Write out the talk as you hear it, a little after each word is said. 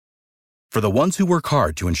For the ones who work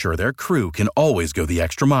hard to ensure their crew can always go the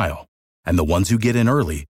extra mile, and the ones who get in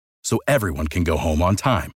early so everyone can go home on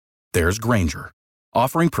time, there's Grainger,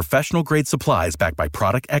 offering professional-grade supplies backed by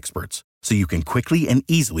product experts so you can quickly and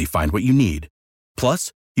easily find what you need.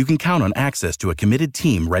 Plus, you can count on access to a committed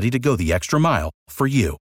team ready to go the extra mile for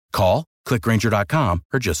you. Call, click Grainger.com,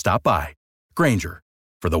 or just stop by. Grainger,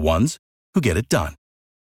 for the ones who get it done.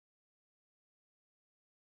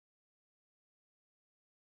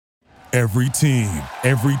 Every team,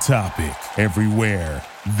 every topic, everywhere.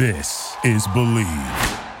 This is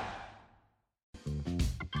Believe.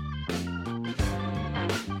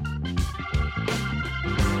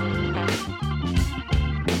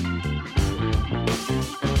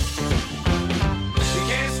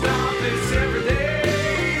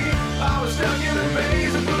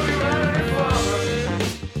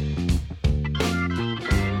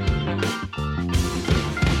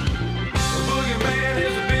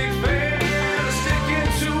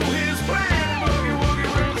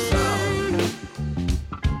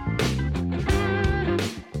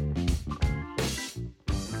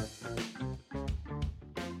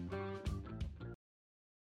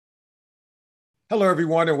 Hello,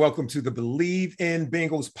 everyone, and welcome to the Believe in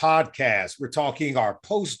Bengals podcast. We're talking our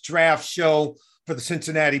post-draft show for the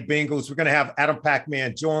Cincinnati Bengals. We're going to have Adam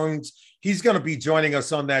Pac-Man Jones. He's going to be joining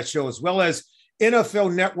us on that show, as well as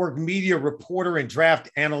NFL Network media reporter and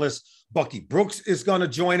draft analyst Bucky Brooks is going to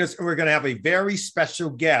join us, and we're going to have a very special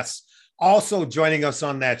guest also joining us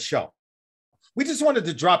on that show. We just wanted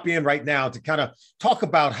to drop in right now to kind of talk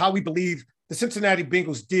about how we believe the Cincinnati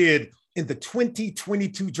Bengals did in the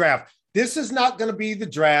 2022 draft. This is not going to be the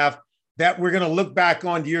draft that we're going to look back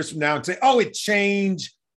on years from now and say, oh, it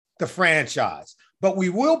changed the franchise. But we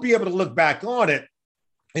will be able to look back on it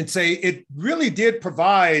and say it really did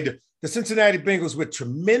provide the Cincinnati Bengals with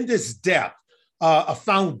tremendous depth, a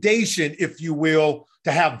foundation, if you will,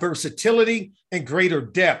 to have versatility and greater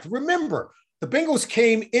depth. Remember, the Bengals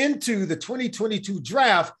came into the 2022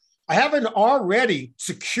 draft having already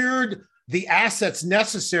secured the assets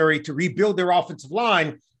necessary to rebuild their offensive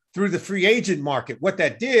line through the free agent market. What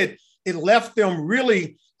that did, it left them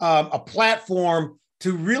really a platform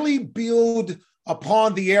to really build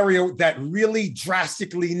upon the area that really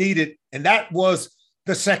drastically needed, and that was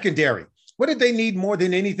the secondary. What did they need more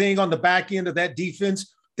than anything on the back end of that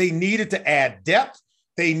defense? They needed to add depth.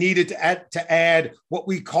 They needed to add what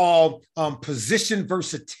we call position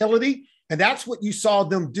versatility, and that's what you saw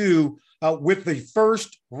them do with the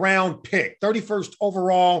first round pick, 31st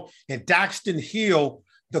overall, and Daxton Hill,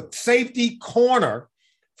 the safety corner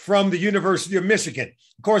from the University of Michigan.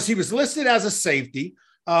 Of course, he was listed as a safety,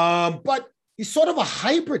 but he's sort of a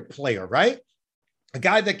hybrid player, right? A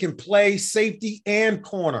guy that can play safety and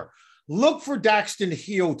corner. Look for Daxton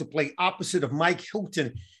Hill to play opposite of Mike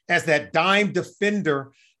Hilton as that dime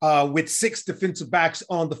defender with 6 defensive backs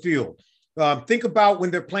on the field. Think about when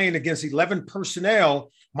they're playing against 11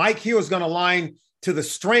 personnel, Mike Hill is going to line to the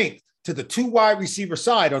strength, to the 2 wide receiver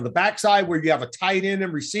side. On the backside where you have a tight end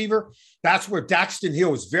and receiver, that's where Daxton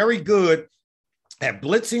Hill is very good at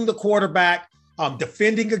blitzing the quarterback,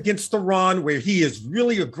 defending against the run, where he is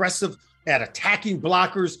really aggressive at attacking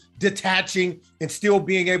blockers, detaching, and still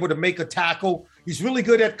being able to make a tackle. He's really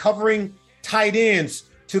good at covering tight ends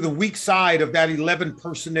to the weak side of that 11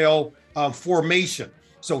 personnel formation.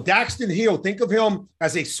 So Daxton Hill, think of him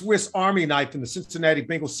as a Swiss Army knife in the Cincinnati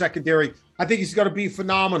Bengals secondary. I think he's going to be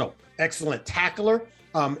phenomenal. Excellent tackler,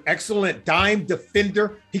 excellent dime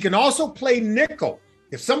defender. He can also play nickel.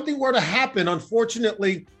 If something were to happen,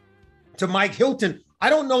 unfortunately, to Mike Hilton, I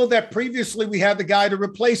don't know that previously we had the guy to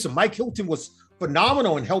replace him. Mike Hilton was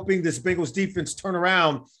phenomenal in helping this Bengals defense turn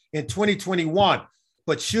around in 2021.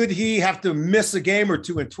 But should he have to miss a game or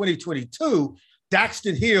two in 2022,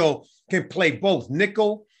 Daxton Hill can play both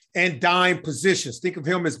nickel and dime positions. Think of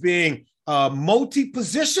him as being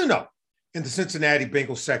multi-positional in the Cincinnati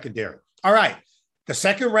Bengals secondary. All right, the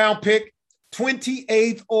second round pick,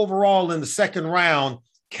 28th overall in the second round,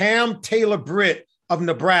 Cam Taylor-Britt of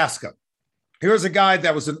Nebraska. Here's a guy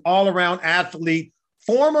that was an all-around athlete,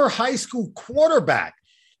 former high school quarterback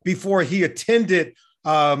before he attended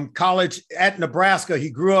college at Nebraska. He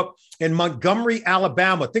grew up in Montgomery,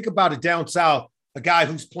 Alabama. Think about it down south, a guy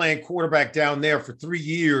who's playing quarterback down there for 3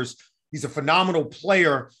 years. He's a phenomenal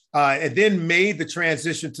player and then made the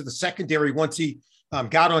transition to the secondary once he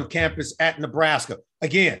got on campus at Nebraska.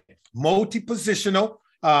 Again, multi-positional.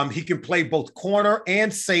 He can play both corner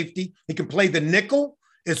and safety. He can play the nickel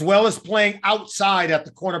as well as playing outside at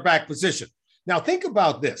the cornerback position. Now, think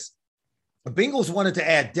about this. The Bengals wanted to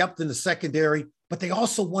add depth in the secondary, but they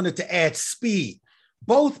also wanted to add speed.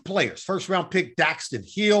 Both players, first-round pick Daxton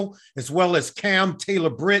Hill, as well as Cam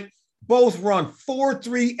Taylor-Britt, both run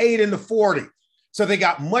 4.38 in the 40. So they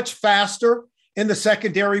got much faster in the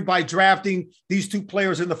secondary by drafting these two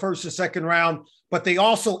players in the first and second round, but they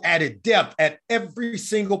also added depth at every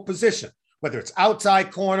single position, whether it's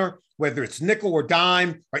outside corner, whether it's nickel or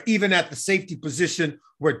dime, or even at the safety position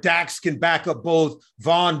where Dax can back up both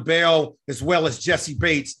Von Bell as well as Jesse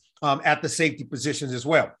Bates at the safety positions as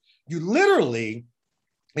well. You literally,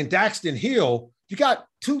 in Daxton Hill, you got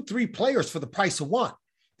 2-3 players for the price of one.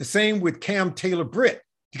 The same with Cam Taylor-Britt.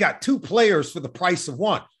 You got 2 players for the price of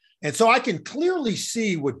one. And so I can clearly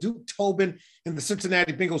see what Duke Tobin and the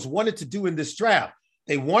Cincinnati Bengals wanted to do in this draft.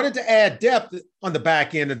 They wanted to add depth on the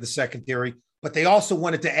back end of the secondary, but they also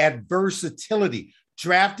wanted to add versatility,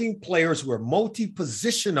 drafting players who are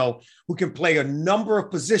multi-positional, who can play a number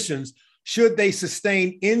of positions should they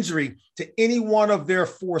sustain injury to any one of their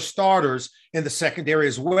 4 starters in the secondary,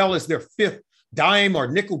 as well as their 5th dime or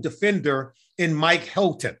nickel defender in Mike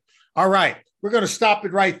Hilton. All right, we're going to stop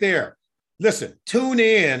it right there. Listen, tune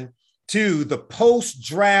in to the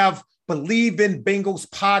post-draft Believe in Bengals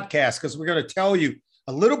podcast, because we're going to tell you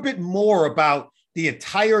a little bit more about the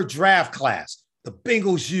entire draft class. The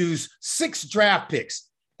Bengals used 6 draft picks.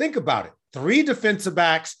 Think about it. 3 defensive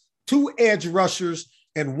backs, 2 edge rushers,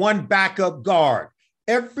 and 1 backup guard.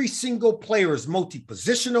 Every single player is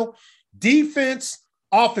multi-positional, defense,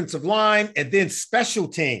 offensive line, and then special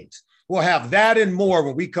teams. We'll have that and more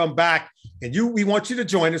when we come back. And we want you to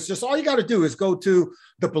join us. Just all you got to do is go to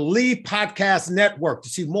the Believe Podcast Network to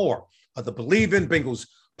see more of the Believe in Bengals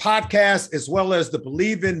podcast, as well as the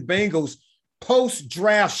Believe in Bengals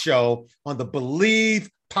post-draft show on the Believe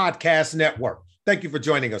Podcast Network. Thank you for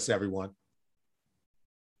joining us, everyone.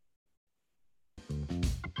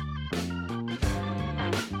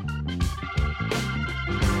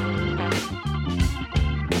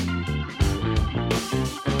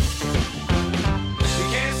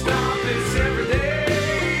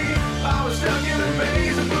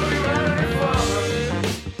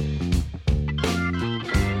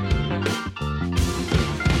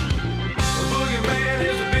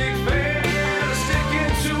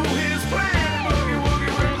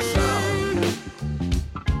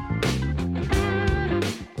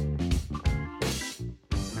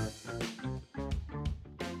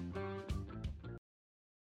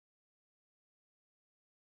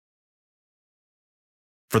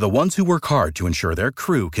 For the ones who work hard to ensure their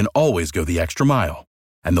crew can always go the extra mile,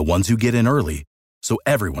 and the ones who get in early so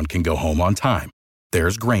everyone can go home on time,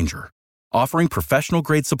 there's Grainger, offering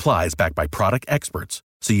professional-grade supplies backed by product experts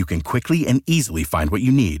so you can quickly and easily find what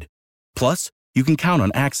you need. Plus, you can count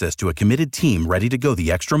on access to a committed team ready to go the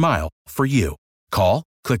extra mile for you. Call,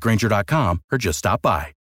 click Grainger.com, or just stop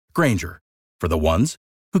by. Grainger, for the ones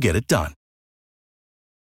who get it done.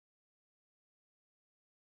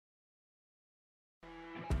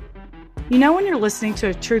 You know when you're listening to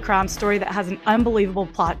a true crime story that has an unbelievable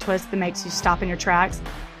plot twist that makes you stop in your tracks?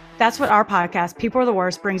 That's what our podcast, People Are the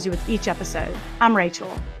Worst, brings you with each episode. I'm Rachel.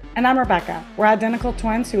 And I'm Rebecca. We're identical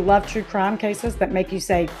twins who love true crime cases that make you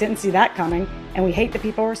say, didn't see that coming, and we hate the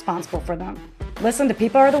people responsible for them. Listen to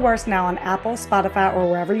People Are the Worst now on Apple, Spotify, or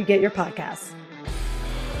wherever you get your podcasts.